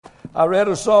I read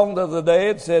a song the other day.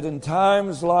 It said, in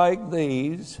times like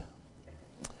these,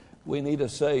 we need a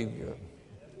Savior.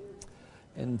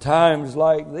 In times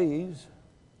like these,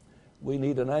 we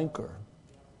need an anchor.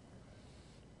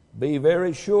 Be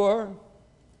very sure,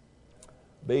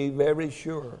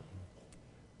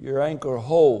 your anchor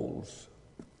holds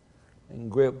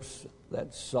and grips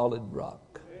that solid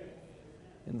rock.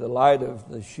 In the light of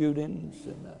the shootings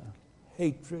and the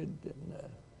hatred and the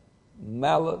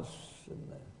malice and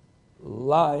the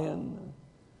lying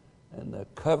and the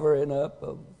covering up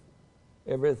of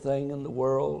everything in the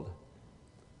world,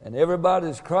 and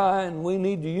everybody's crying, we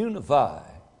need to unify.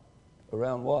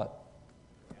 Around what?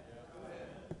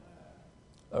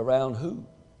 Around who?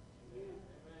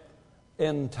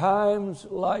 In times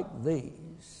like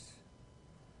these.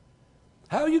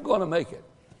 How are you going to make it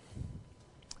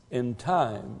in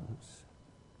times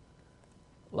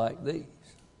like these?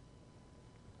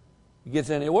 It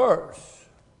gets any worse.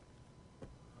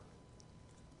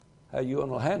 How are you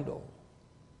going to handle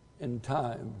in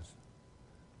times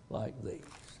like these?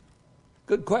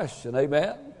 Good question,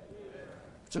 amen?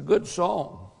 It's a good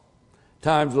song.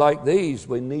 Times like these,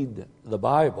 we need the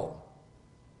Bible.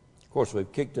 Of course,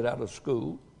 we've kicked it out of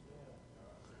school,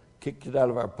 kicked it out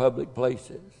of our public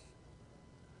places.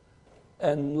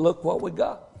 And look what we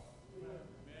got.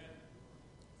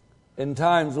 In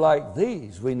times like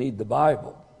these, we need the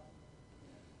Bible.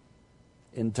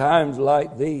 In times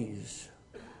like these,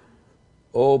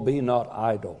 oh, be not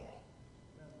idle.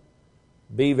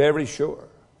 Be very sure.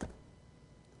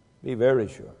 Be very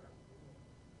sure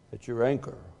that your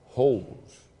anchor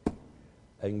holds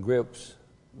and grips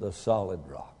the solid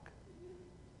rock.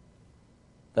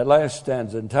 That last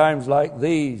stanza, in times like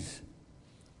these,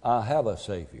 I have a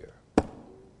Savior.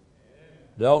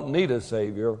 Don't need a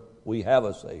Savior, we have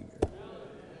a Savior.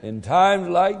 In times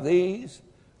like these,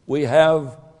 we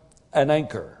have an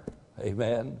anchor.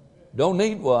 Amen. Don't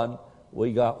need one,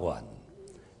 we got one.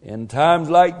 In times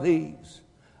like these,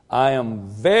 I am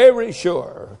very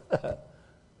sure,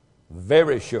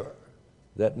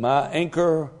 that my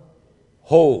anchor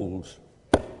holds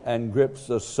and grips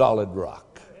the solid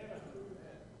rock.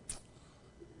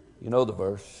 You know the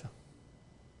verse.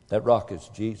 That rock is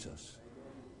Jesus.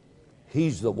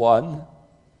 He's the one.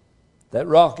 That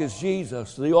rock is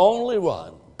Jesus, the only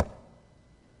one.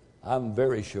 I'm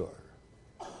very sure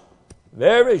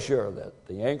that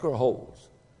the anchor holds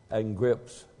and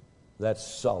grips that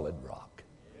solid rock.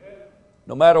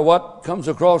 No matter what comes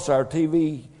across our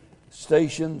TV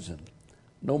stations, and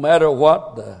no matter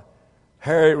what the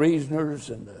Harry Reasoners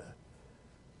and the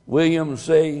Williams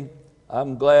say,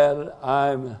 I'm glad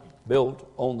I'm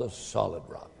built on the solid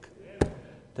rock.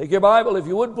 Take your Bible, if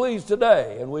you would please,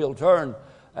 today, and we'll turn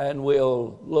and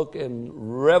we'll look in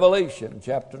Revelation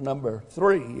chapter number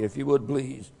 3, if you would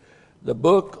please. The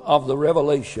book of the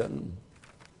Revelation,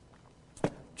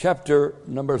 chapter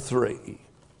number 3.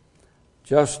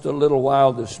 Just a little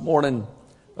while this morning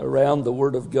around the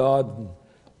Word of God.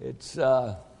 It's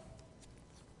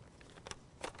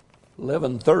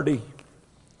 11:30.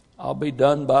 I'll be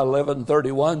done by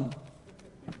 11:31.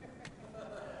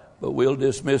 But we'll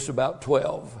dismiss about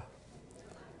 12.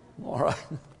 All right.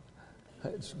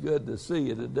 It's good to see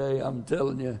you today. I'm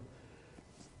telling you,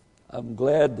 I'm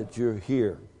glad that you're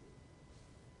here.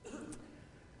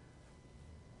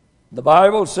 The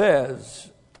Bible says,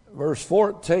 verse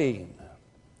 14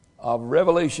 of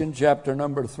Revelation chapter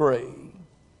number 3,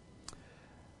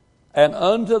 and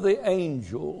unto the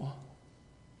angel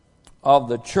of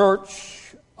the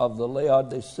church of the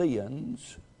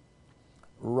Laodiceans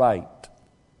write,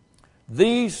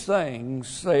 these things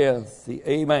saith the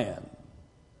Amen,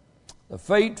 the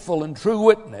faithful and true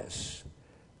witness,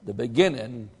 the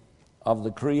beginning of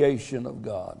the creation of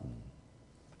God.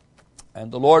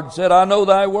 And the Lord said, I know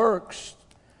thy works,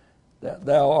 that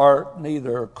thou art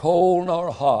neither cold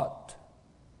nor hot.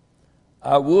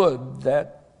 I would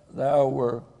that thou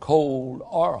were cold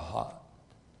or hot.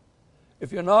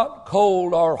 If you're not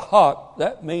cold or hot,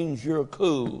 that means you're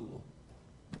cool.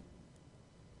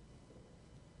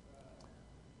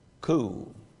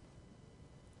 Cool.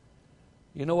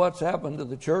 You know what's happened to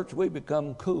the church? We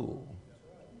become cool.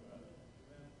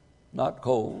 Not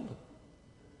cold.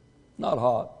 Not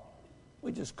hot.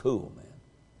 We just cool,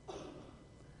 man.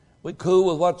 We cool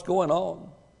with what's going on.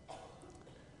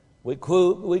 We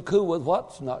cool with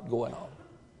what's not going on.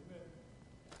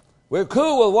 We're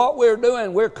cool with what we're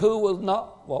doing. We're cool with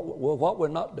what we're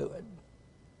not doing.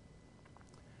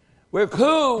 We're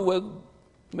cool with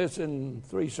missing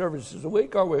 3 services a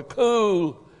week, or we're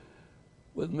cool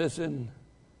with missing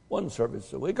 1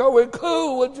 service a week, or we're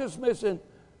cool with just missing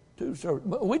 2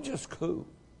 services. We're just cool.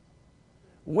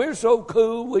 We're so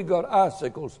cool, we got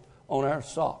icicles on our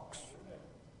socks.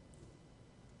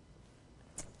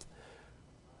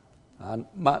 I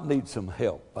might need some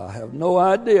help. I have no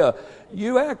idea.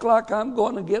 You act like I'm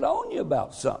going to get on you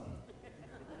about something.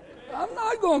 I'm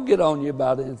not going to get on you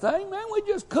about anything, man. We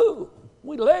just cool.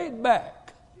 We laid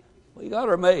back. We got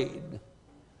her made.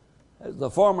 As the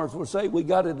farmers would say, we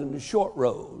got it in the short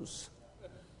rows.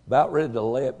 About ready to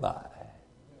lay it by.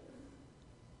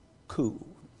 Cool.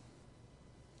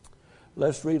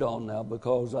 Let's read on now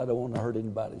because I don't want to hurt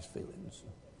anybody's feelings.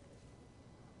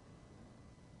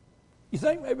 You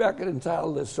think maybe I could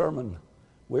entitle this sermon,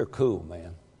 We're Cool,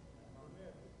 Man?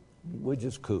 We're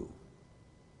just cool.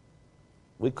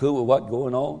 We're cool with what's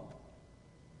going on.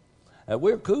 And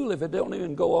we're cool if it don't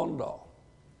even go on at all.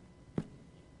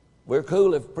 We're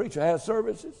cool if the preacher has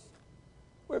services.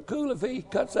 We're cool if he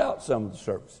cuts out some of the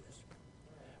services.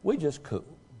 We just cool.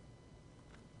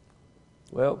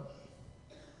 Well,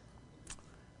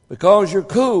 because you're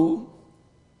cool,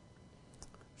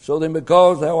 so then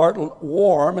because thou art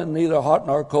warm and neither hot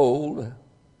nor cold,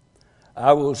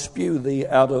 I will spew thee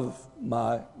out of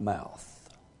my mouth.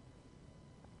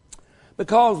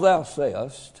 Because thou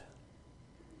sayest,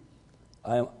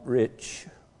 I am rich,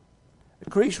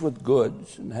 increase with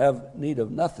goods, and have need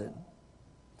of nothing,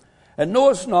 and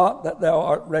knowest not that thou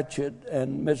art wretched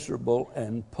and miserable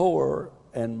and poor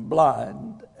and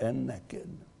blind and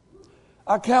naked.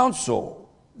 I counsel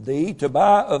thee to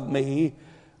buy of me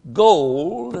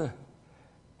gold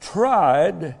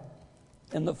tried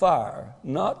in the fire,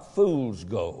 not fool's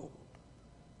gold,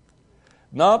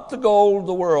 not the gold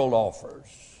the world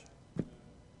offers,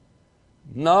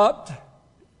 not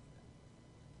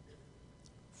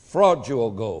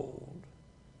fraudulent gold,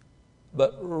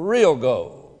 but real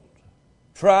gold,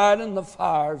 tried in the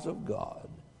fires of God.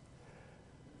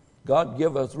 God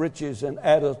giveth riches and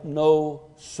addeth no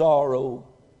sorrow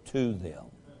to them.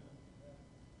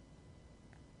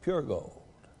 Pure gold.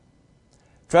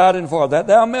 Tried in fire, that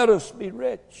thou mayest be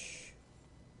rich.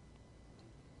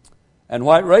 And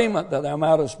white raiment, that thou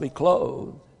mightest be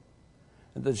clothed.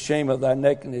 And the shame of thy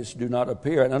nakedness do not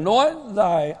appear. And anoint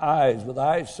thy eyes with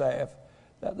eye salve,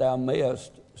 that thou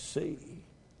mayest see.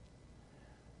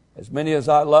 As many as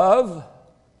I love,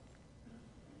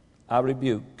 I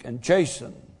rebuke and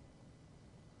chasten.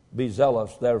 Be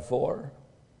zealous, therefore,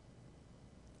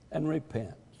 and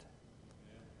repent.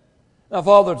 Now,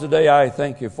 Father, today I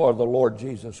thank you for the Lord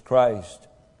Jesus Christ,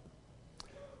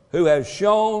 who has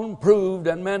shown, proved,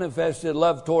 and manifested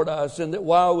love toward us, and that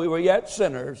while we were yet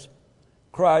sinners,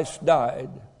 Christ died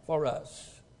for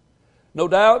us. No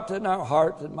doubt in our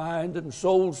heart and mind and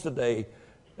souls today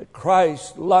that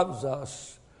Christ loves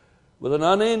us with an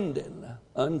unending,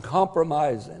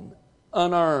 uncompromising,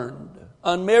 unearned,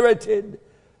 unmerited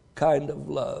kind of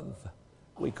love.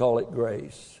 We call it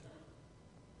grace.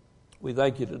 We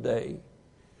thank you today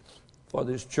for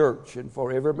this church and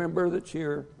for every member that's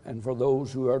here and for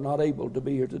those who are not able to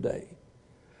be here today.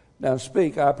 Now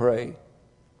speak, I pray,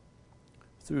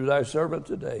 through thy servant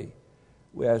today.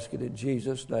 We ask it in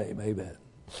Jesus' name. Amen.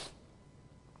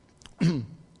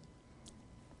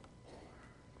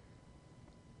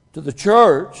 To the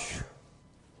church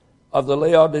of the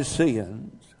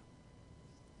Laodiceans,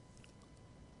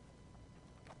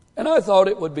 and I thought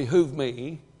it would behoove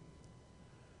me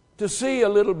to see a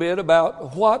little bit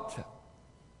about what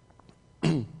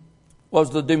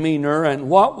was the demeanor and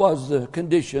what was the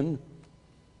condition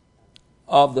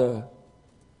of the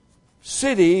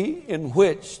city in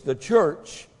which the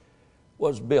church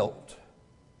was built.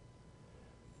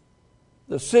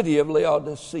 The city of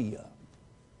Laodicea.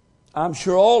 I'm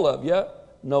sure all of you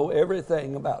know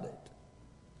everything about it.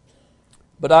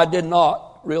 But I did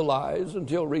not realize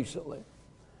until recently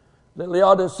that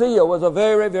Laodicea was a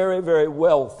very, very, very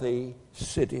wealthy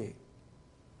city.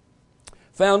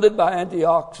 Founded by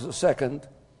Antiochus II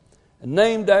and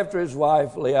named after his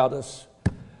wife Laodice.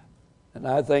 And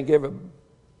I think every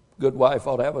good wife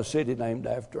ought to have a city named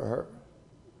after her.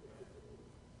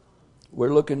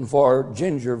 We're looking for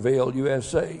Gingerville,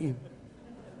 USA.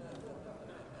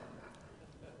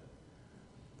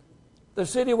 The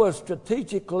city was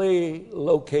strategically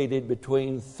located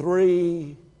between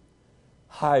three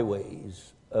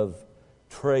highways of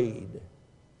trade.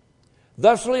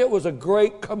 Thusly, it was a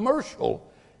great commercial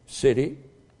city.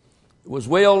 It was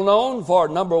well known for,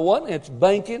 number one, its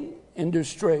banking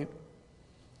industry.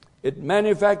 It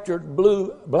manufactured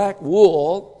black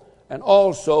wool and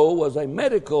also was a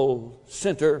medical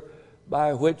center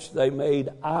by which they made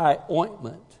eye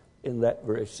ointment in that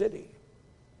very city.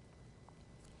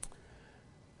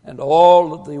 And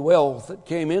all of the wealth that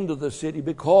came into the city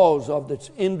because of its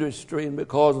industry and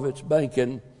because of its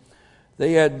banking,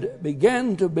 They had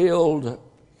begun to build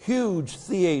huge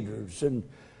theaters and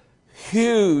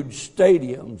huge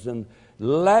stadiums and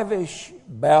lavish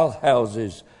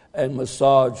bathhouses and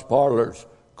massage parlors,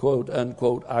 quote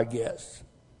unquote, I guess.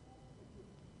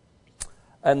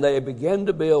 And they began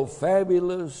to build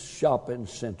fabulous shopping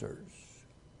centers.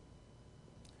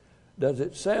 Does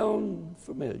it sound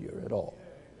familiar at all?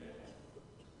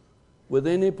 With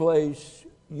any place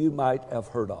you might have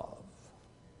heard of.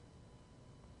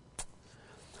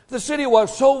 The city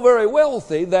was so very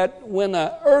wealthy that when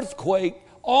an earthquake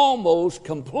almost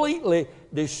completely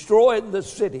destroyed the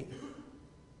city,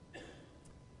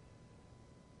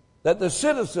 that the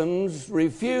citizens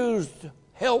refused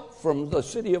help from the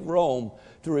city of Rome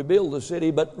to rebuild the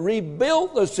city, but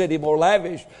rebuilt the city more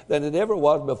lavish than it ever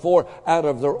was before out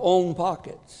of their own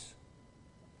pockets.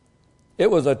 It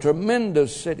was a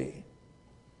tremendous city.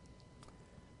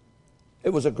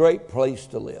 It was a great place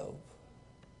to live.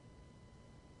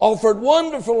 Offered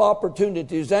wonderful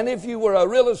opportunities, and if you were a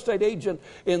real estate agent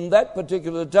in that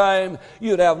particular time,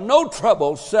 you'd have no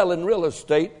trouble selling real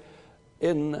estate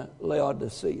in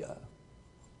Laodicea.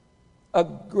 A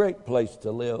great place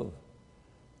to live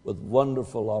with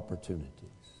wonderful opportunities.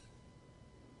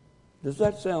 Does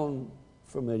that sound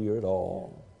familiar at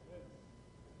all?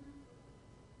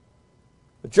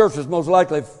 The church was most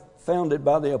likely founded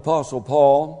by the Apostle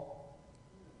Paul.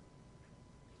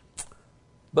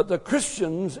 But the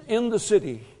Christians in the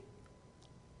city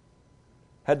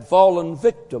had fallen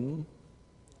victim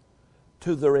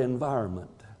to their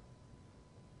environment.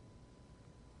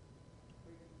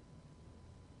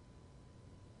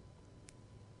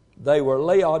 They were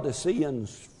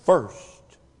Laodiceans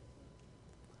first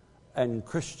and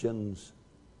Christians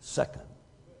second.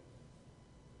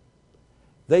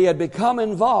 They had become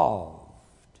involved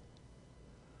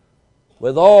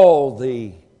with all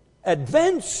the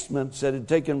advancements that had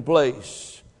taken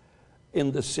place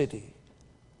in the city.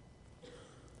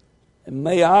 And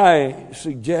may I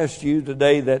suggest to you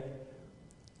today that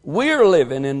we're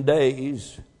living in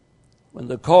days when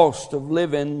the cost of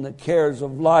living, the cares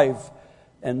of life,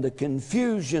 and the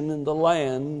confusion in the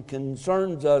land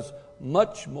concerns us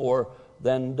much more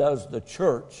than does the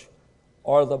church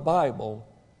or the Bible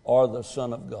or the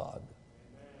Son of God.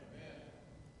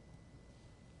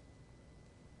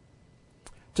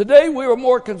 Today we are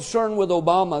more concerned with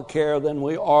Obamacare than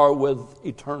we are with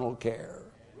eternal care.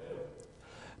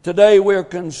 Today we're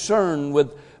concerned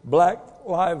with Black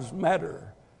Lives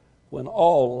Matter when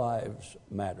all lives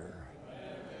matter.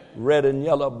 Red and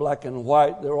yellow, black and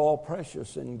white, they're all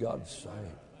precious in God's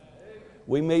sight.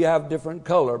 We may have different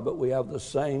color, but we have the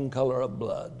same color of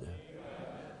blood.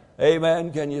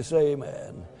 Amen. Can you say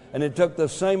amen? And it took the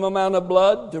same amount of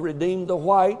blood to redeem the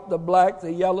white, the black,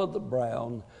 the yellow, the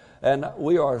brown. And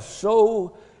we are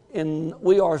so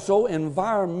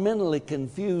environmentally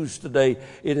confused today.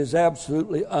 It is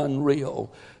absolutely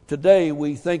unreal. Today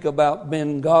we think about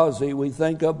Benghazi, we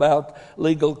think about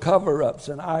legal cover-ups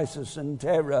and ISIS and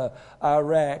terror,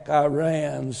 Iraq,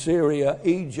 Iran, Syria,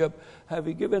 Egypt. Have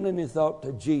you given any thought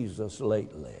to Jesus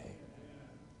lately?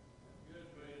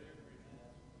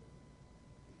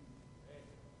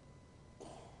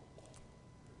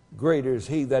 Greater is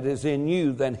He that is in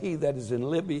you than he that is in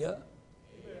Libya.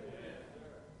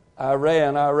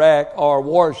 Iran, Iraq, or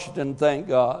Washington, thank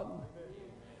God.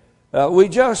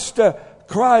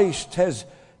 Christ has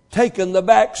taken the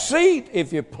back seat,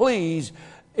 if you please,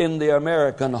 in the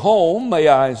American home. May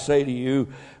I say to you,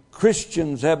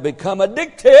 Christians have become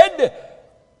addicted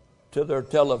to their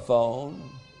telephone.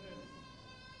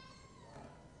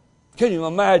 Can you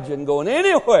imagine going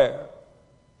anywhere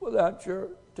without your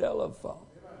telephone?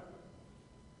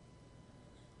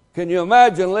 Can you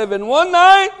imagine living one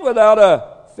night without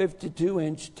a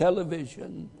 52-inch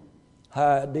television?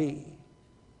 High D.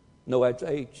 No, that's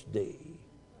HD.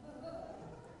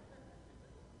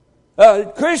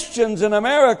 Christians in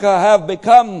America have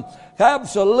become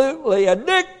absolutely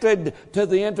addicted to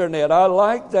the internet. I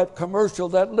like that commercial,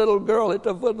 that little girl at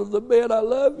the foot of the bed. I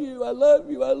love you, I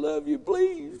love you, I love you.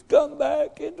 Please come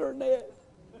back, internet.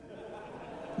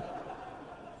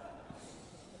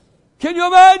 Can you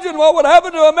imagine what would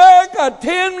happen to America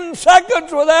 10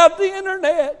 seconds without the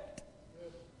internet?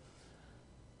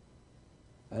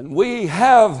 And we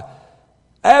have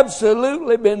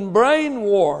absolutely been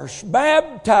brainwashed,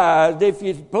 baptized, if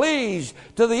you please,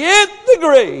 to the nth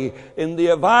degree in the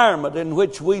environment in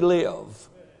which we live.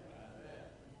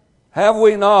 Have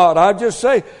we not? I just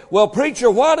say, well,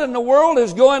 preacher, what in the world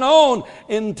is going on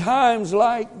in times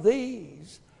like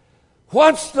these?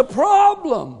 What's the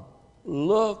problem?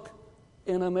 Look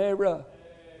in a mirror.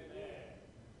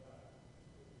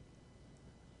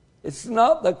 It's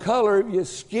not the color of your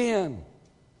skin.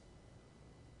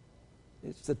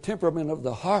 It's the temperament of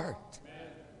the heart.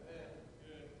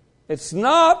 It's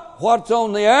not what's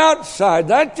on the outside.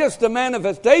 That's just a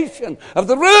manifestation of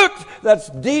the root that's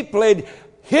deeply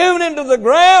hewn into the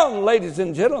ground, ladies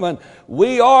and gentlemen.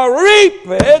 We are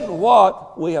reaping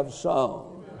what we have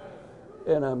sown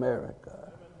in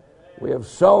America. We have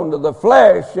sown to the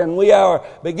flesh, and we are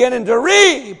beginning to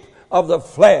reap of the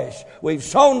flesh. We've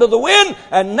sown to the wind,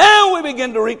 and now we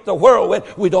begin to reap the whirlwind.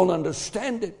 We don't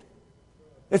understand it.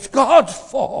 It's God's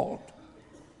fault.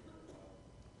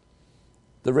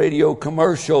 The radio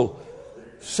commercial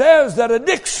says that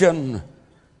addiction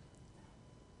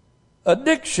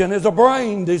is a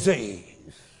brain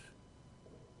disease.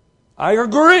 I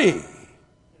agree.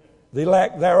 The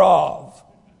lack thereof.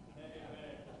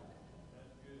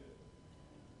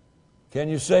 Can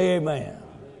you say amen?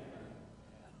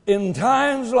 In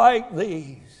times like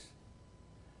these,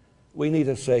 we need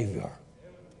a Savior.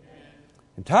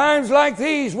 In times like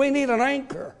these, we need an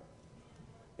anchor.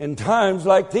 In times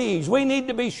like these, we need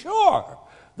to be sure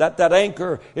that that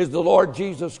anchor is the Lord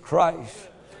Jesus Christ.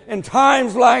 In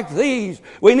times like these,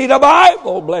 we need a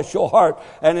Bible, bless your heart.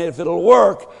 And if it'll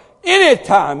work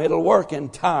anytime, it'll work in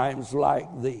times like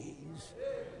these.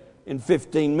 In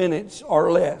 15 minutes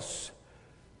or less,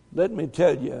 let me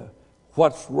tell you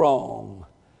what's wrong.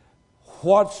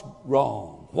 What's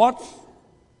wrong?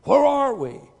 Where are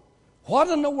we? What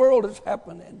in the world is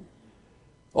happening?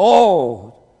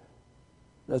 Oh,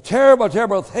 the terrible,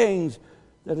 terrible things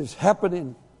that is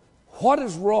happening. What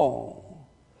is wrong?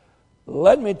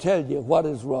 Let me tell you what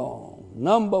is wrong.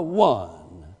 Number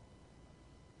one,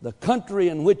 the country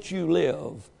in which you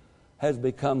live has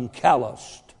become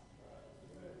calloused.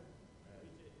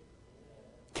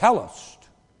 Calloused.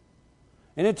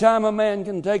 Anytime a man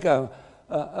can take a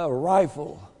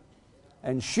rifle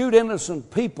and shoot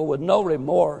innocent people with no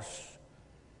remorse,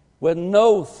 with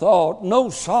no thought, no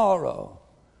sorrow,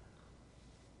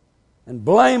 and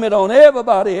blame it on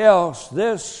everybody else,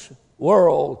 this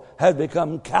world has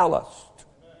become calloused.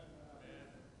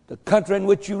 The country in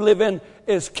which you live in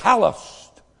is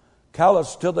calloused.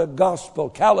 Calloused to the gospel,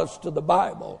 calloused to the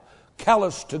Bible,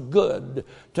 calloused to good,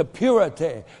 to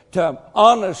purity, to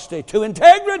honesty, to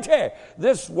integrity.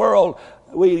 This world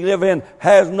we live in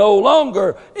has no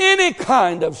longer any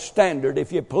kind of standard,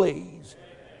 if you please.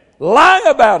 Lie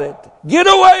about it. Get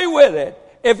away with it.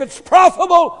 If it's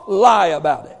profitable, lie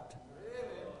about it.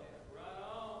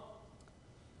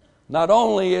 Not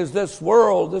only is this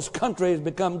world, this country has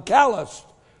become calloused,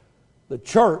 the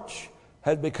church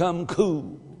has become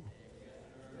cool,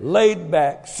 laid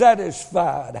back,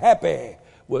 satisfied, happy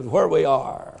with where we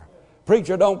are.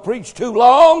 Preacher, don't preach too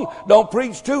long. Don't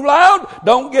preach too loud.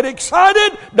 Don't get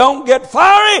excited. Don't get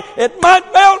fiery. It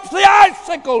might melt the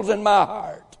icicles in my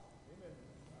heart.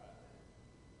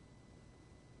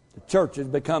 The church has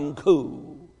become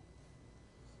cool.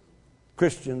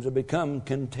 Christians have become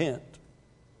content.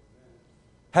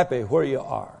 Happy where you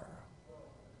are.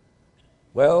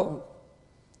 Well,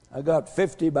 I got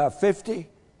 50 by 50,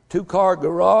 2-car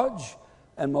garage,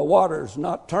 and my water's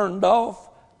not turned off.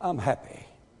 I'm happy.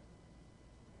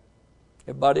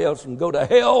 Everybody else can go to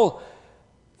hell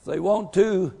if they want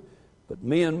to, but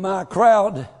me and my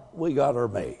crowd, we got her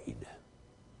made.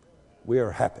 We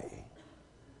are happy.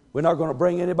 We're not going to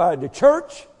bring anybody to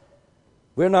church.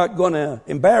 We're not going to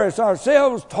embarrass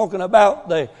ourselves talking about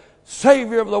the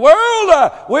Savior of the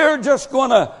world. We're just going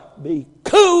to be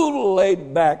cool,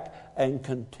 laid back, and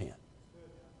content.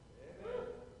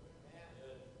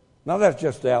 Now that's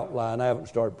just the outline. I haven't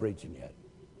started preaching yet.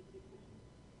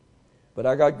 But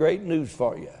I got great news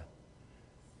for you.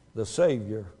 The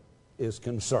Savior is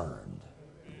concerned.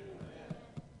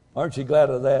 Aren't you glad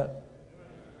of that?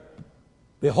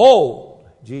 Behold,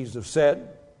 Jesus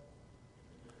said,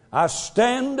 I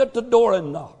stand at the door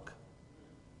and knock.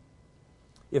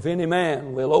 If any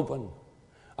man will open,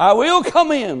 I will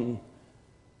come in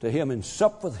to him and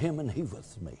sup with him and he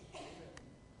with me.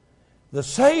 The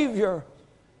Savior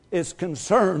is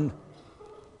concerned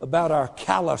about our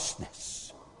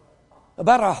callousness,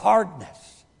 about our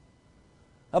hardness,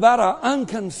 about our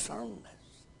unconcernedness.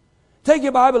 Take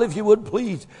your Bible, if you would,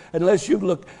 please, unless you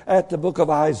look at the book of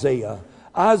Isaiah.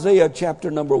 Isaiah chapter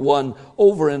number 1,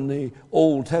 over in the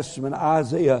Old Testament,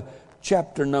 Isaiah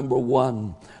chapter number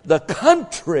 1. The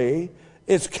country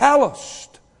is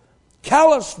calloused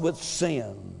with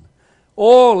sin.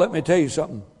 Oh, let me tell you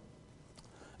something.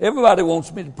 Everybody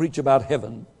wants me to preach about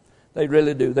heaven. They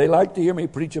really do. They like to hear me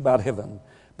preach about heaven.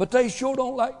 But they sure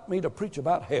don't like me to preach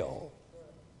about hell.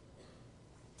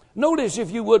 Notice,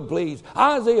 if you would please,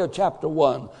 Isaiah chapter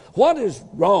 1. What is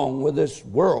wrong with this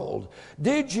world?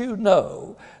 Did you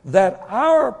know that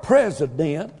our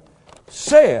president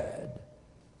said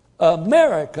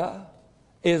America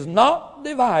is not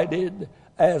divided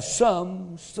as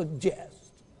some suggest?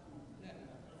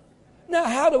 Now,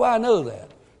 how do I know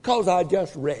that? Because I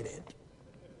just read it.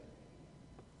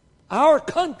 Our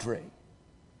country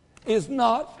is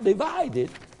not divided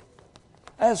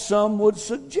as some would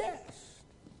suggest.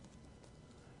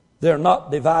 They're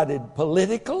not divided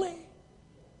politically.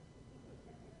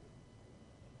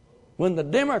 When the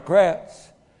Democrats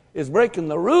is breaking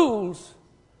the rules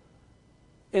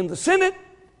in the Senate,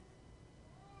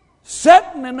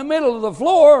 sitting in the middle of the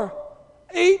floor,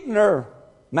 eating their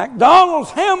McDonald's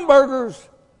hamburgers,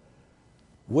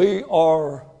 we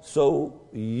are so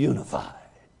unified.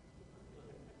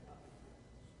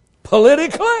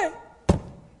 Politically,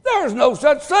 there's no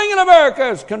such thing in America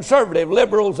as conservative,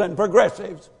 liberals, and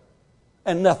progressives,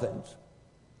 and nothings.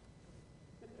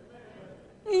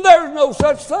 There's no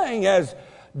such thing as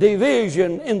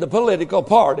division in the political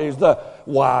parties. The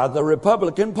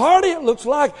Republican Party, it looks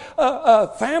like a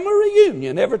family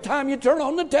reunion every time you turn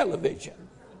on the television.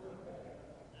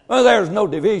 Well, there's no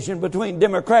division between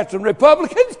Democrats and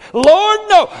Republicans. Lord,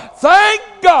 no. Thank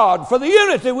God for the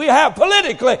unity we have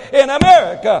politically in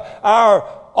America. Our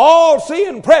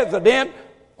all-seeing president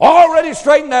already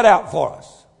straightened that out for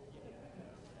us.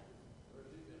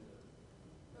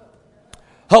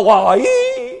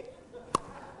 Hawaii.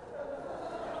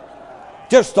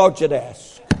 Just thought you'd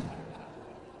ask.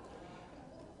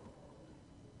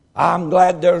 I'm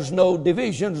glad there's no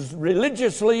divisions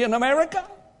religiously in America.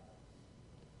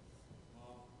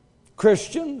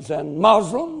 Christians and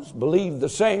Muslims believe the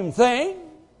same thing.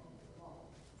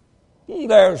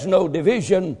 There's no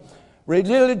division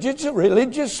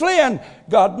religiously, and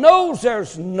God knows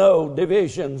there's no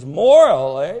divisions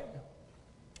morally.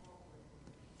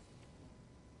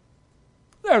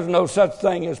 There's no such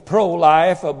thing as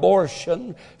pro-life,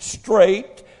 abortion,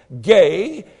 straight,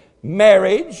 gay,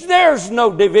 marriage. There's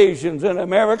no divisions in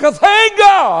America. Thank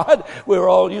God we're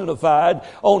all unified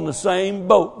on the same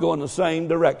boat going the same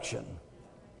direction.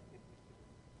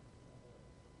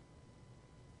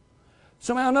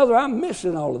 Somehow or another, I'm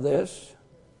missing all of this.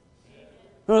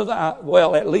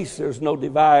 Well, at least there's no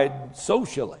divide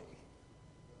socially.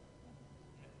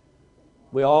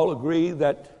 We all agree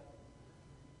that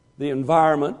the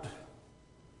environment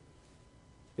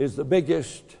is the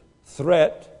biggest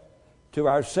threat to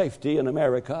our safety in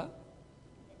America.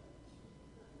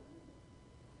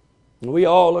 We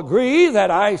all agree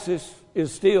that ISIS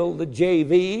is still the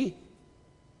JV,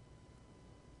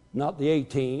 not the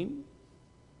A-team.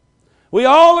 We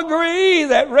all agree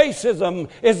that racism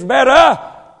is better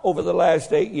over the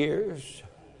last 8 years.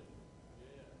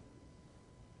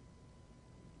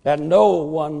 And no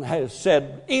one has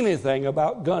said anything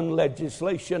about gun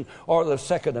legislation or the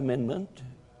Second Amendment.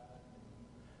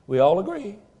 We all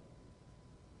agree.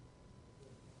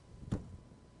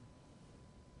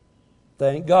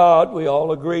 Thank God we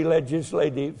all agree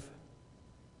legislative.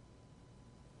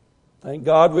 Thank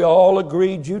God we all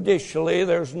agree judicially.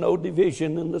 There's no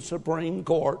division in the Supreme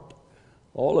Court.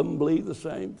 All of them believe the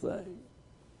same thing.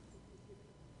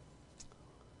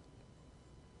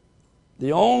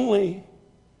 The only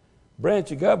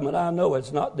branch of government I know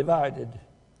it's not divided,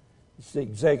 it's the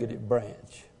executive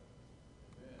branch.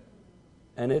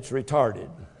 And it's retarded.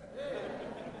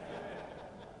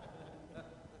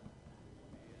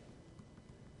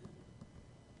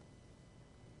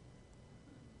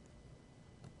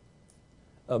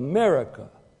 America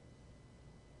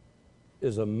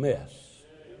is a mess.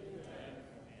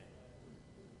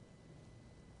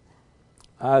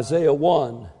 Isaiah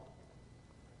 1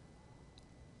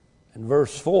 and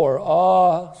verse 4,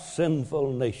 ah,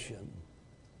 sinful nation.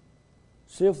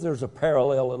 See if there's a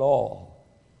parallel at all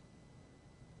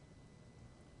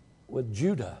with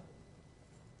Judah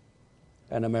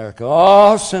and America.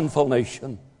 Ah, sinful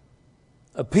nation,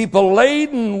 a people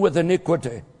laden with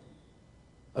iniquity,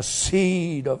 a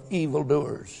seed of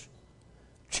evildoers,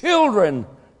 children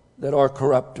that are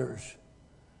corrupters.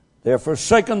 They have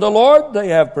forsaken the Lord, they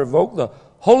have provoked the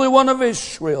Holy One of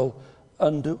Israel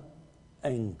unto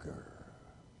anger.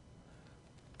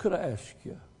 Could I ask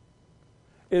you,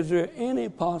 is there any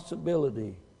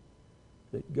possibility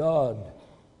that God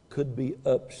could be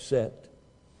upset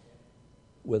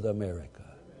with America?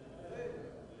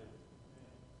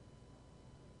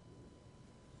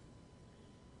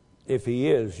 If he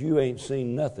is, you ain't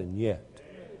seen nothing yet.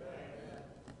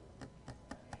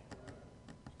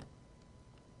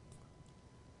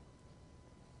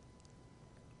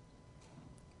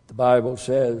 The Bible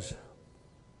says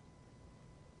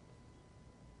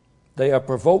They have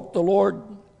provoked the Lord,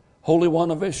 Holy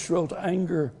One of Israel, to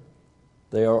anger.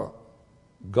 They are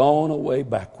gone away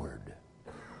backward.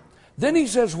 Then he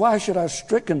says, why should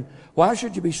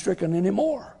you be stricken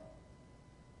anymore?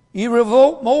 Ye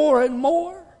revolt more and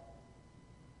more.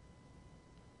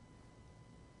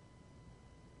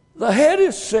 The head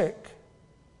is sick.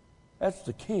 That's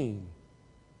the king.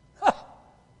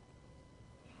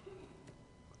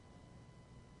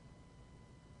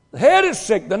 The head is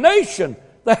sick. The nation,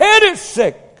 the head is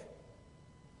sick.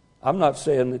 I'm not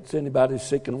saying it's anybody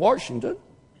sick in Washington.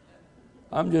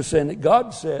 I'm just saying that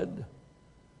God said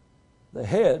the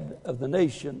head of the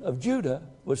nation of Judah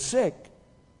was sick.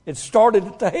 It started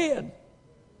at the head.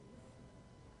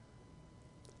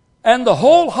 And the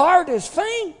whole heart is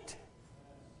faint.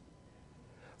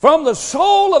 From the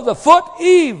sole of the foot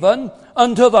even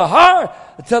unto the heart,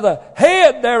 to the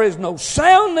head, there is no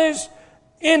soundness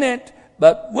in it,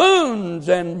 but wounds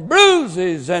and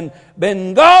bruises and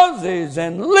Benghazis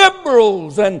and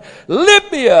liberals and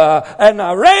Libya and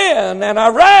Iran and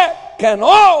Iraq and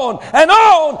on and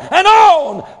on and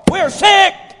on. We're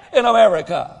sick in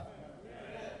America.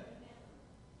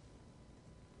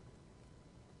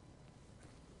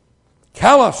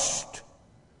 Calloused.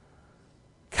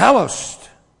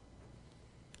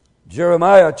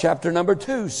 Jeremiah chapter number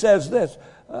 2 says this,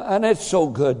 and it's so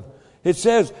good. It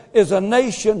says, has a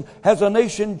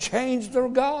nation changed their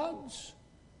gods?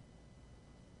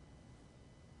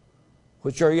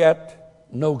 Which are yet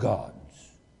no gods.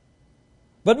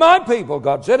 But my people,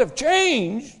 God said, have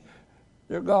changed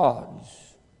their gods.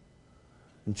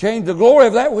 And changed the glory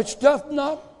of that which doth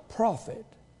not profit.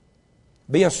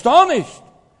 Be astonished,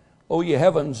 O ye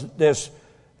heavens, at this,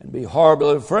 and be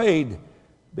horribly afraid.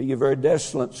 Be ye very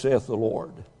desolate, saith the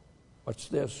Lord. What's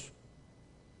this?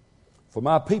 For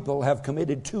my people have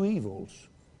committed two evils.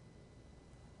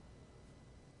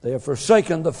 They have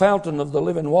forsaken the fountain of the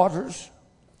living waters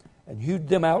and hewed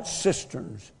them out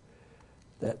cisterns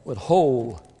that would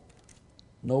hold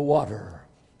no water.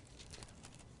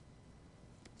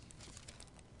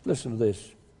 Listen to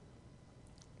this.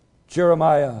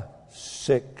 Jeremiah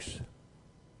 6.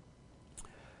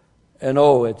 And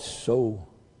it's so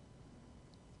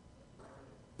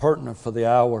pertinent for the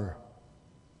hour.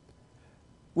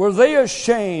 Were they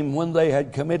ashamed when they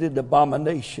had committed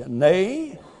abomination?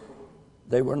 Nay,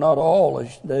 they were not at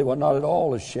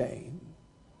all ashamed.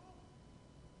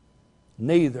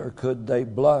 Neither could they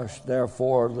blush,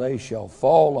 therefore they shall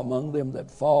fall among them that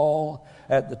fall.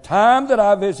 At the time that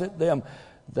I visit them,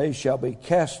 they shall be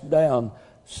cast down,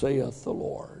 saith the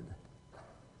Lord.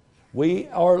 We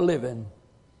are living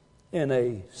in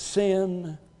a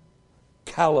sin-calloused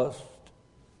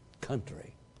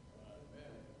country.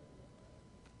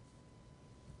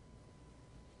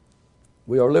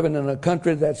 We are living in a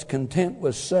country that's content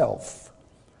with self.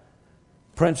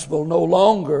 Principle no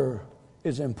longer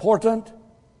is important.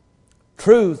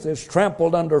 Truth is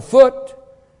trampled underfoot.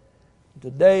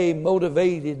 Today,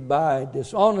 motivated by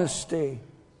dishonesty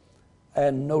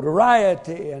and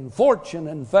notoriety and fortune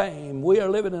and fame, we are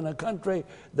living in a country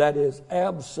that is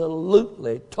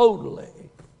absolutely, totally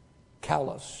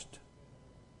calloused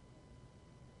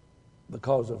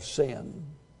because of sin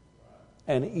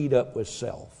and eat up with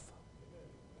self.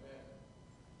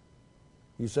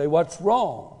 You say, what's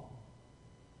wrong?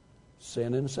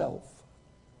 Sin and self.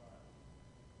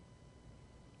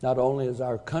 Not only is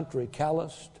our country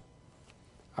calloused,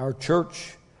 our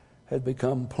church has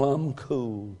become plumb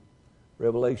cool.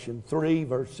 Revelation 3,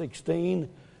 verse 16.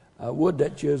 I would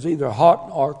that you is either hot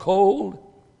or cold,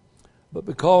 but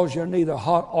because you're neither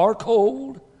hot or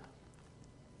cold,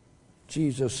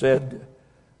 Jesus said,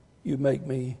 you make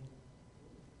me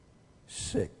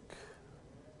sick.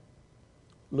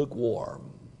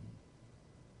 Lukewarm.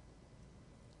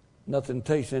 Nothing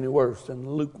tastes any worse than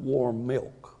lukewarm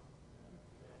milk,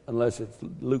 unless it's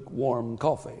lukewarm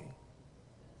coffee.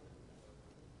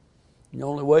 The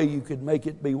only way you could make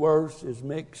it be worse is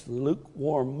mix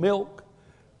lukewarm milk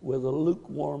with a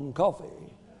lukewarm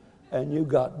coffee, and you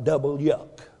got double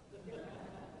yuck.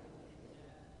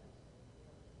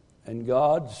 And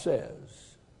God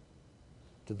says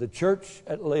to the church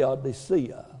at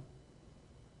Laodicea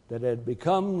that had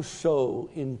become so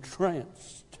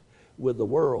entranced with the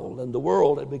world, and the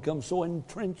world had become so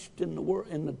entrenched in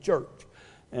the church.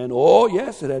 And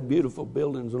yes, it had beautiful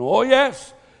buildings, and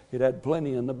yes, it had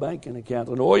plenty in the banking account,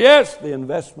 and yes, the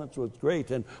investments was great,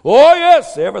 and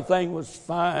yes, everything was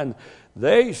fine.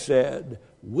 They said,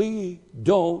 we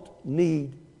don't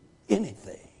need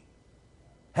anything,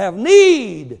 have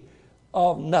need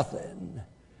of nothing,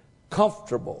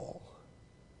 comfortable,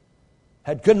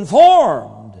 had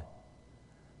conformed,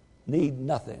 need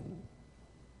nothing.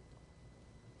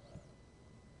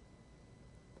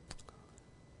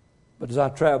 But as I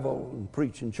travel and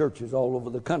preach in churches all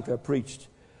over the country, I preached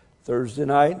Thursday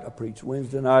night, I preached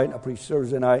Wednesday night, I preached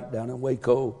Thursday night down in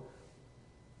Waco.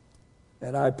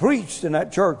 And I preached in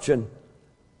that church, and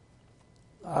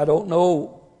I don't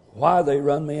know why they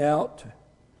run me out.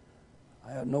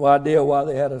 I have no idea why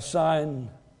they had a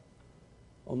sign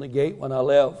on the gate when I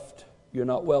left, "You're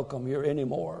not welcome here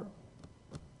anymore."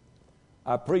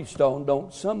 I preached on,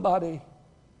 don't somebody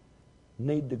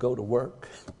need to go to work?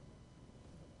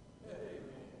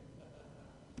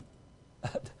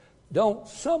 Don't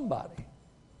somebody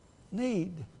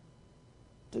need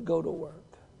to go to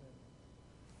work?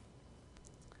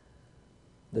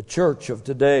 The church of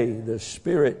today, the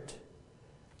spirit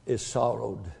is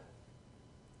sorrowed.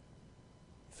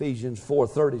 Ephesians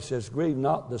 4:30 says, "Grieve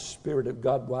not the Spirit of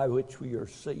God by which we are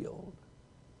sealed."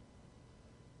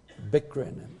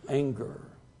 Bickering and anger,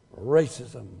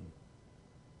 racism,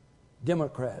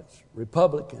 Democrats,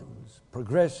 Republicans,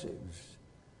 progressives,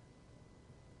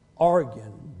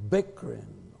 arguing,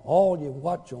 bickering, all you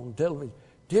watch on television.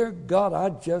 Dear God, I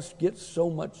just get so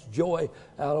much joy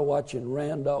out of watching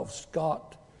Randolph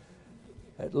Scott.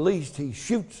 At least he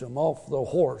shoots them off the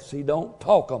horse. He don't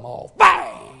talk them off.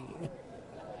 Bang!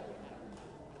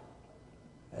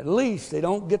 At least they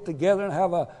don't get together and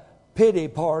have a pity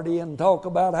party and talk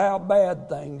about how bad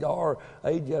things are.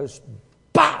 They just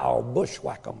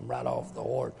bushwhack them right off the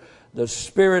horse. The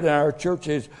spirit in our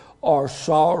churches are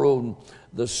sorrowed.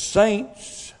 The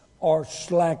saints are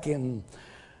slacking.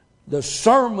 The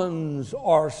sermons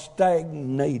are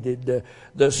stagnated.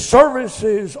 The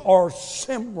services are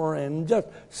simmering, just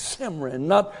simmering,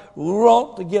 not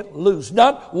wanting to get loose,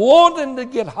 not wanting to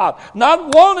get hot,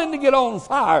 not wanting to get on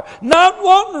fire, not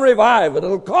wanting to revive it.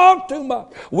 It'll cost too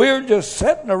much. We're just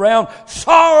sitting around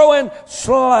sorrowing,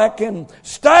 slacking,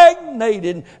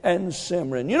 stagnated, and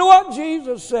simmering. You know what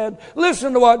Jesus said?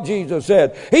 Listen to what Jesus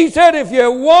said. He said, if you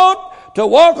want to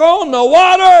walk on the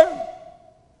water,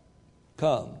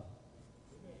 come.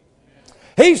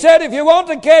 He said, if you want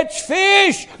to catch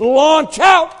fish, launch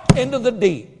out into the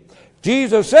deep.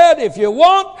 Jesus said, if you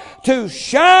want to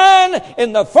shine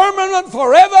in the firmament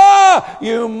forever,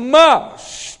 you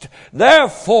must,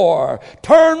 therefore,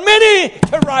 turn many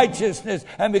to righteousness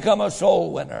and become a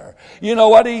soul winner. You know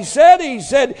what he said? He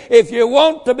said, if you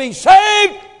want to be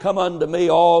saved, come unto me,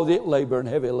 all that labor and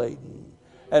heavy laden.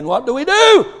 And what do?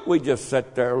 We just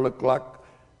sit there and look like,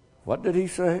 what did he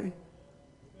say?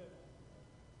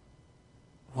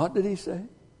 What did he say?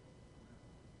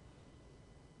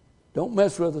 Don't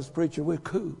mess with us, preacher. We're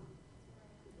cool.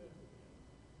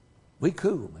 We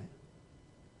cool, man.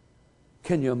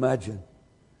 Can you imagine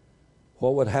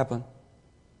what would happen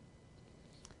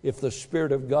if the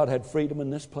Spirit of God had freedom in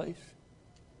this place?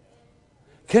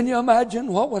 Can you imagine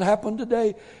what would happen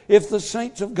today if the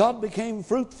saints of God became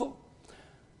fruitful?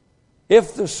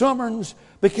 If the sermons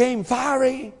became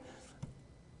fiery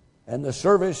and the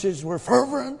services were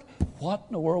fervent? What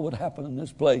in the world would happen in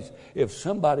this place if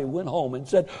somebody went home and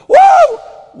said, "Woo!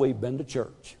 We've been to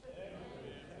church."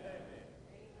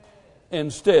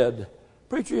 Instead,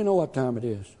 preacher, you know what time it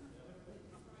is.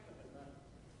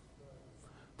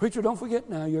 Preacher, don't forget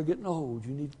now, you're getting old.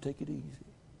 You need to take it easy.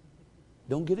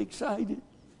 Don't get excited.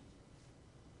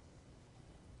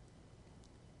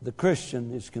 The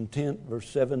Christian is content. Verse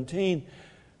 17,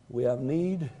 we have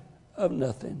need of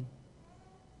nothing.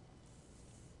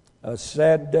 A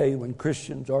sad day when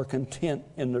Christians are content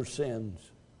in their sins.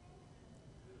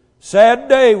 Sad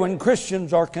day when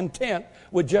Christians are content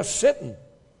with just sitting.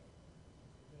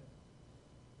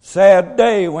 Sad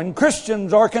day when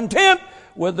Christians are content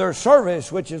with their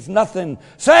service, which is nothing.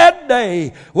 Sad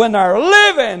day when they're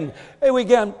living, we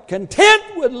get content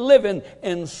with living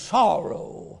in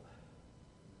sorrow.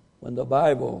 When the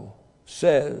Bible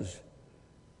says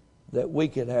that we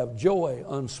could have joy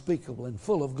unspeakable and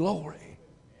full of glory.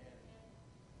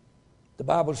 The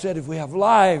Bible said if we have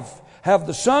life, have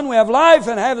the Son, we have life,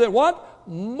 and have it what?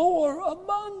 More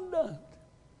abundant.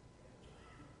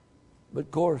 But of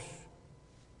course,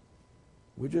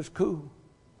 we're just cool.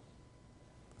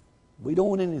 We don't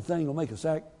want anything that'll make us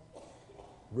act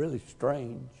really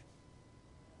strange.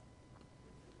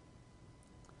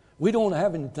 We don't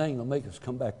have anything that'll make us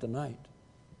come back tonight.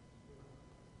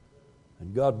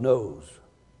 And God knows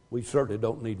we certainly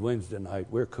don't need Wednesday night.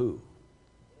 We're cool.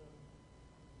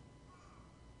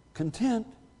 Content.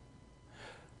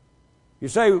 You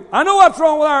say, I know what's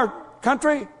wrong with our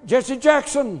country. Jesse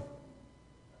Jackson,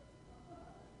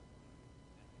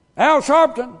 Al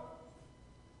Sharpton.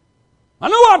 I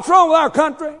know what's wrong with our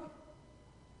country. Why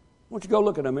don't you go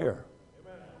look in the mirror?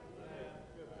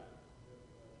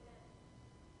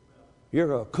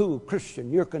 You're a cool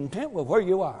Christian. You're content with where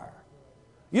you are.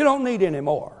 You don't need any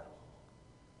more.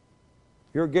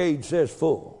 Your gauge says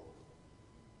full.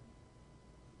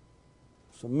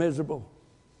 So miserable.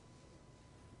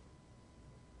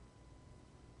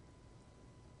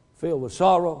 Filled with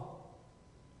sorrow.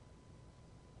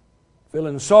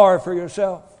 Feeling sorry for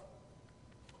yourself.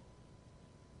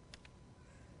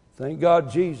 Thank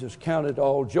God Jesus counted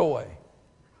all joy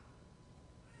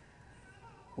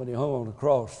when He hung on the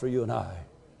cross for you and I.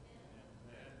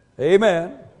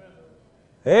 Amen.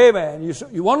 Amen.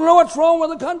 You want to know what's wrong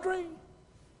with the country?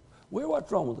 Well,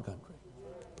 what's wrong with the country?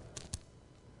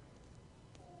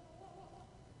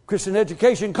 Christian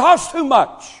education costs too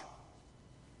much.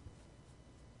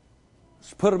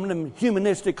 Let's put them in them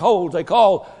humanistic holes they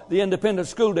call the independent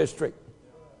school district.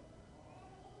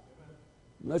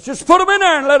 Let's just put them in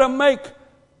there and let them make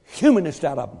humanists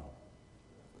out of them.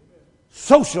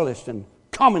 Socialists and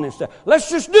communists. Let's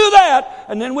just do that,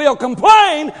 and then we'll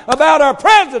complain about our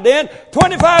president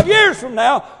 25 years from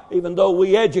now, even though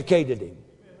we educated him.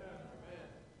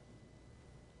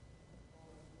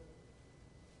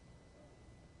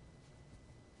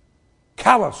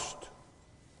 Calloused,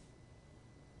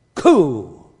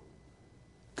 cool,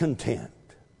 content.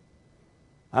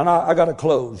 And I got to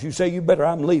close. You say you better,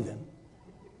 I'm leaving.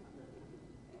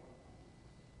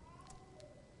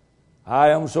 I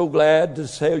am so glad to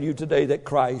tell you today that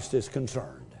Christ is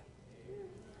concerned.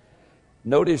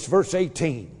 Notice verse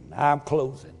 18. I'm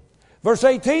closing. Verse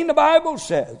 18, the Bible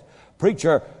says,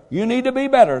 preacher, you need to be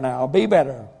better now. Be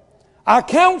better. I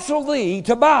counsel thee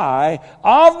to buy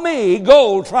of me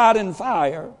gold tried in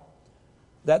fire,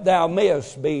 that thou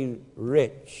mayest be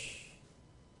rich.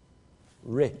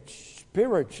 Rich.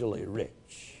 Spiritually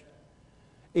rich.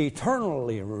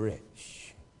 Eternally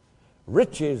rich.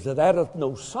 Riches that addeth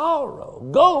no sorrow.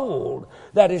 Gold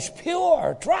that is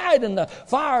pure, tried in the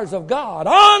fires of God.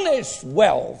 Honest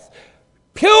wealth.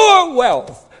 Pure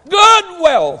wealth. Good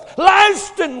wealth.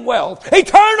 Lasting wealth.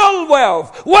 Eternal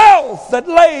wealth. Wealth that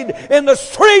laid in the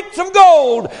streets of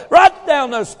gold. Right down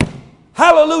this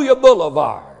Hallelujah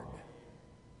Boulevard.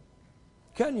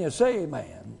 Can you say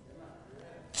amen?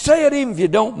 Say it even if you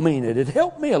don't mean it. It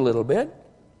helped me a little bit.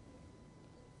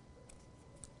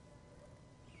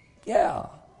 Yeah.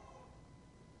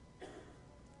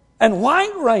 And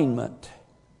white raiment.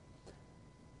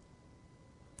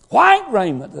 White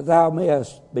raiment, that thou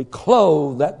mayest be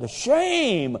clothed, that the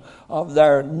shame of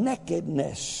their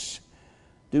nakedness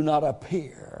do not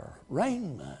appear.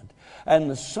 Raiment. And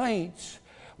the saints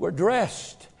were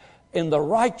dressed in the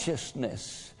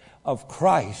righteousness of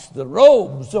Christ. The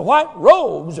robes, the white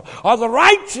robes, are the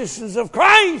righteousness of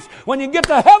Christ. When you get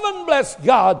to heaven, bless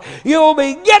God, you'll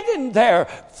be getting there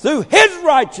through His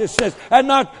righteousness and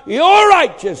not your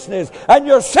righteousness. And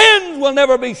your sins will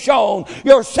never be shown.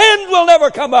 Your sins will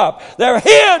never come up. They're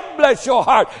hid, bless your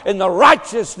heart, in the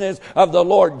righteousness of the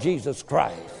Lord Jesus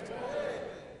Christ.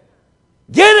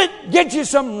 Get it. Get you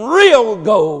some real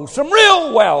gold, some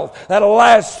real wealth that'll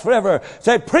last forever.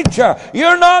 Say, preacher,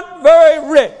 you're not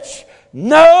very rich.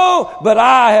 No, but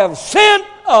I have sent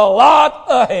a lot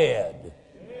ahead.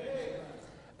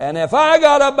 And if I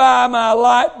got to buy my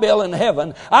light bill in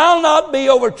heaven, I'll not be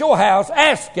over at your house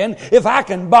asking if I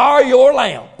can borrow your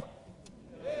lamp.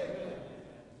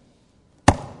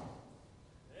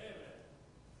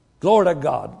 Glory to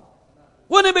God.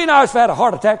 Wouldn't it be nice if I had a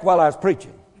heart attack while I was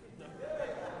preaching?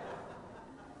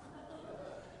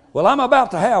 Well, I'm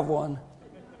about to have one.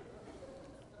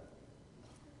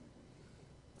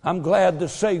 I'm glad the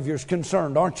Savior's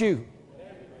concerned, aren't you?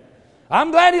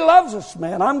 I'm glad He loves us,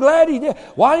 man. I'm glad He did.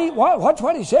 Watch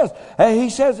what He says. He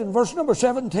says in verse number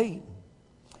 17.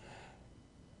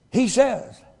 He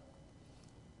says,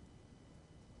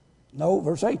 no,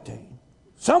 verse 18.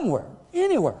 Somewhere,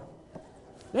 anywhere.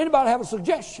 Anybody have a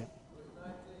suggestion?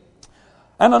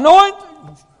 And anoint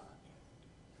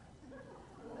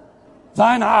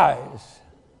thine eyes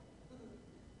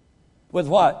with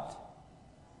what?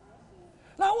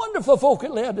 Now I wonder if the folk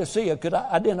at Laodicea could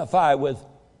identify with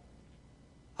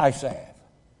eye salve,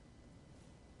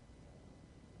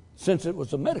 since it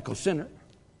was a medical center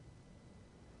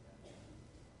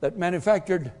that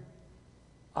manufactured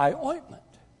eye ointment.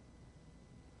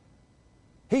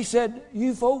 He said,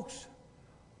 you folks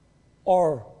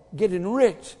are getting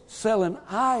rich selling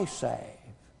eye salve,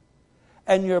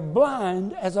 and you're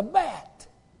blind as a bat.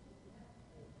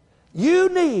 You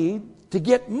need to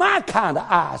get my kind of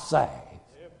eye salve.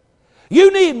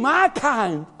 You need my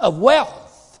kind of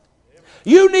wealth.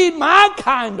 You need my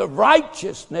kind of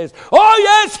righteousness. Oh,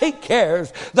 yes, He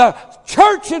cares. The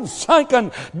church had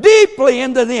sunken deeply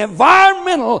into the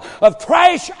environmental of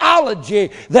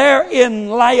trashology there in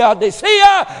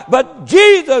Laodicea. But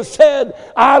Jesus said,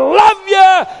 I love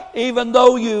you even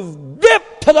though you've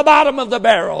dipped to the bottom of the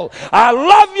barrel. I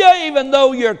love you even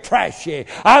though you're trashy.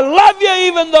 I love you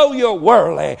even though you're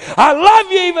worldly. I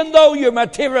love you even though you're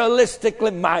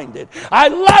materialistically minded. I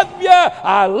love you.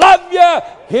 I love you.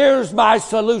 Here's my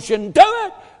solution to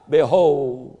it.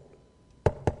 Behold,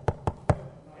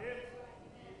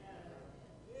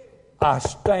 I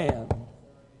stand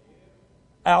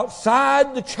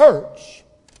outside the church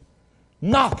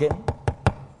knocking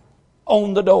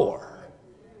on the door.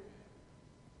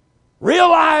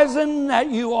 Realizing that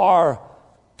you are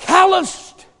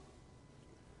calloused,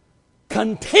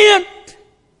 content,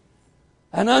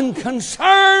 and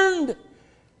unconcerned,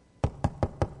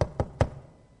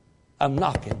 I'm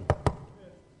knocking.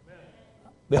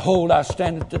 Behold, I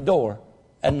stand at the door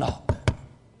and knock.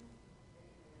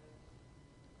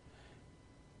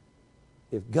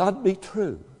 If God be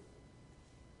true,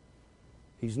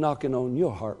 He's knocking on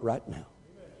your heart right now.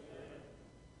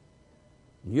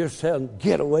 You're saying,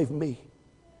 get away from me.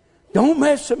 Don't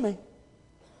mess with me.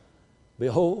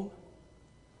 Behold,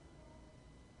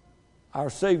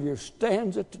 our Savior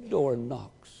stands at the door and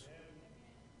knocks.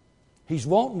 He's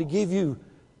wanting to give you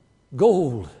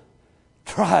gold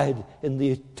tried in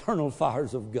the eternal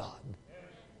fires of God.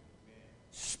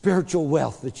 Spiritual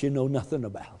wealth that you know nothing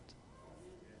about.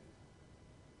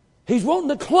 He's wanting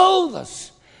to clothe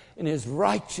us in His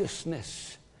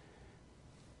righteousness.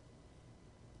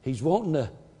 He's wanting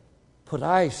to put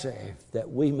eyesight that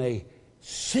we may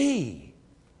see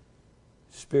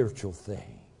spiritual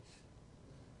things.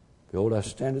 Behold, I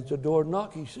stand at the door and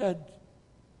knock, He said.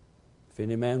 If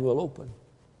any man will open,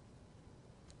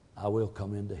 I will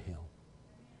come into him.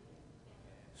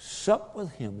 Sup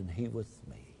with him and he with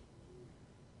me.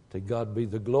 To God be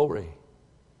the glory.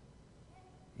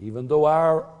 Even though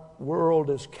our world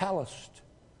is calloused,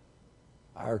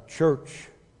 our church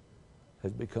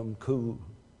has become cool.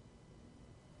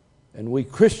 And we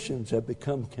Christians have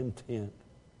become content.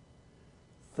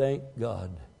 Thank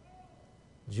God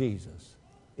Jesus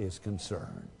is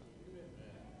concerned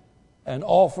and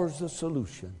offers a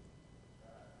solution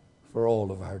for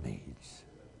all of our needs.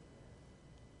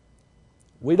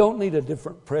 We don't need a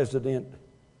different president.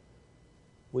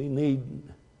 We need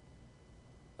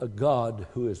a God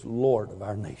who is Lord of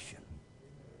our nation.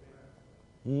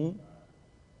 We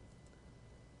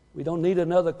don't need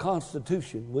another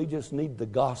constitution. We just need the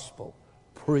gospel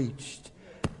preached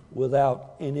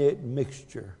without any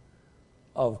mixture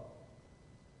of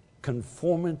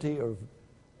conformity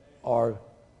or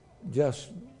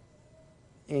just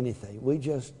anything. We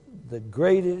just, the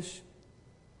greatest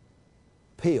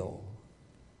pill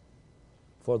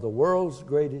for the world's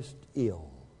greatest ill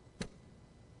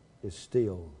is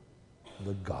still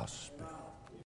the gospel.